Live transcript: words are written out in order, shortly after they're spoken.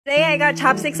Today I got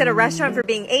chopsticks at a restaurant for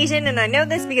being Asian, and I know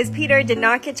this because Peter did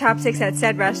not get chopsticks at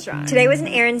said restaurant. Today was an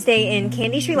errands day in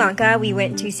Kandy, Sri Lanka. We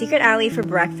went to Secret Alley for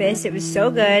breakfast. It was so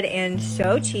good and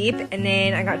so cheap, and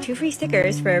then I got 2 free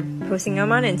stickers for posting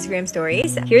them on Instagram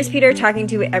stories. Here's Peter talking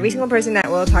to every single person that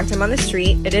will talk to him on the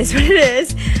street. It is what it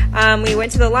is. We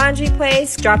went to the laundry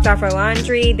place, dropped off our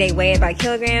laundry. They weigh it by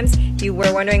kilograms. If you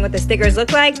were wondering what the stickers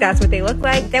look like, that's what they look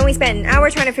like. Then we spent an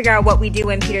hour trying to figure out what we do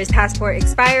when Peter's passport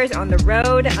expires on the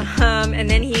road. And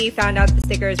then he found out the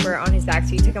stickers were on his back, so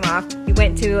he took them off. We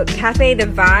went to Cafe The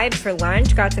Vibe for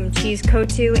lunch, got some cheese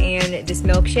kotu and this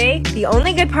milkshake. The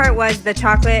only good part was the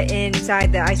chocolate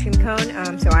inside the ice cream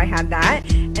cone, so I had that.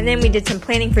 And then we did some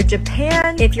planning for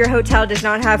Japan. If your hotel does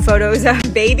not have photos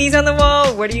of babies on the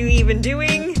wall, what are you even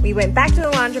doing? We went back to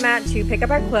the laundromat to pick up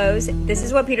our clothes. This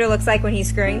is what Peter looks like when he's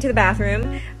scurrying to the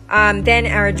bathroom. Then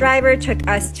our driver took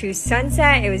us to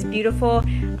Sunset. It was beautiful.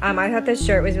 I thought this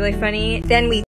shirt was really funny. Then we